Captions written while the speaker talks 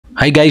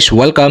Hi guys,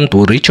 welcome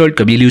to Richard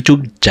Cabile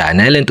YouTube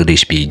channel, and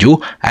today's video,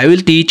 I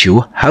will teach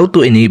you how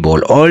to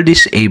enable or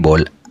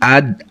disable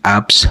add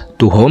apps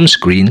to home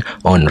screen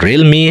on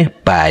Realme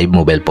 5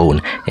 mobile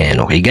phone.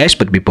 And okay guys,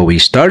 but before we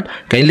start,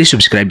 kindly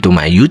subscribe to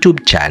my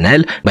YouTube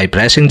channel by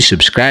pressing the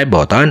subscribe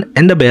button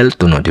and the bell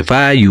to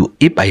notify you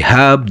if I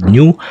have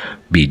new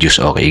videos.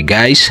 Okay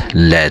guys,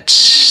 let's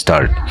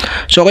start.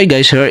 So okay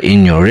guys, here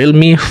in your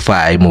Realme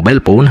 5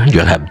 mobile phone,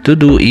 you'll have to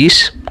do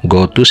is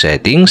go to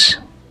settings.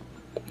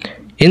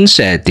 In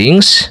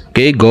settings,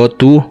 okay, go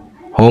to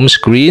home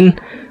screen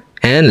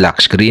and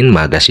lock screen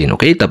magazine.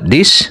 Okay, tap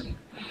this.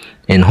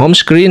 In home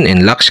screen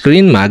and lock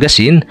screen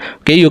magazine,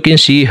 okay, you can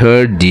see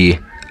here the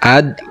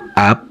add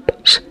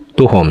apps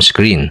to home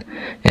screen.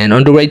 And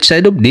on the right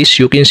side of this,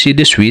 you can see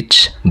the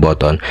switch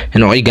button.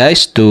 And okay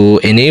guys,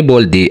 to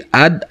enable the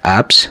add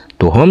apps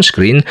to home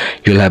screen,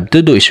 you'll have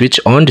to do is switch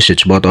on the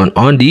switch button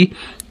on the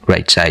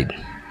right side.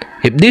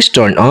 If this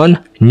turn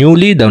on,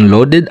 newly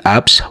downloaded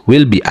apps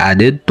will be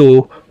added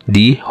to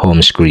the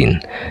home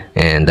screen.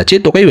 And that's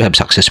it. Okay, we have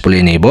successfully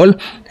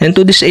enabled. And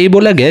to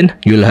disable again,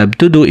 you'll have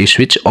to do is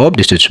switch off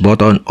the switch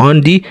button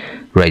on the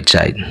right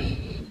side.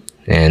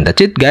 And that's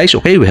it guys.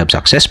 Okay, we have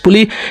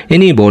successfully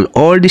enabled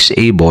or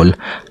disabled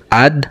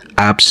add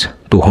apps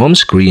to home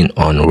screen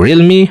on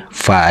Realme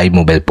 5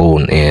 mobile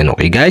phone. And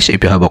okay guys,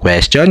 if you have a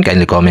question,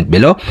 kindly comment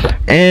below.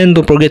 And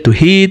don't forget to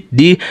hit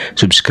the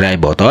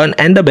subscribe button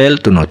and the bell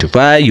to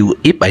notify you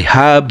if I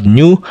have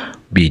new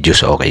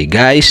videos. Okay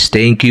guys,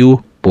 thank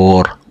you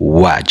for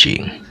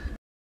watching.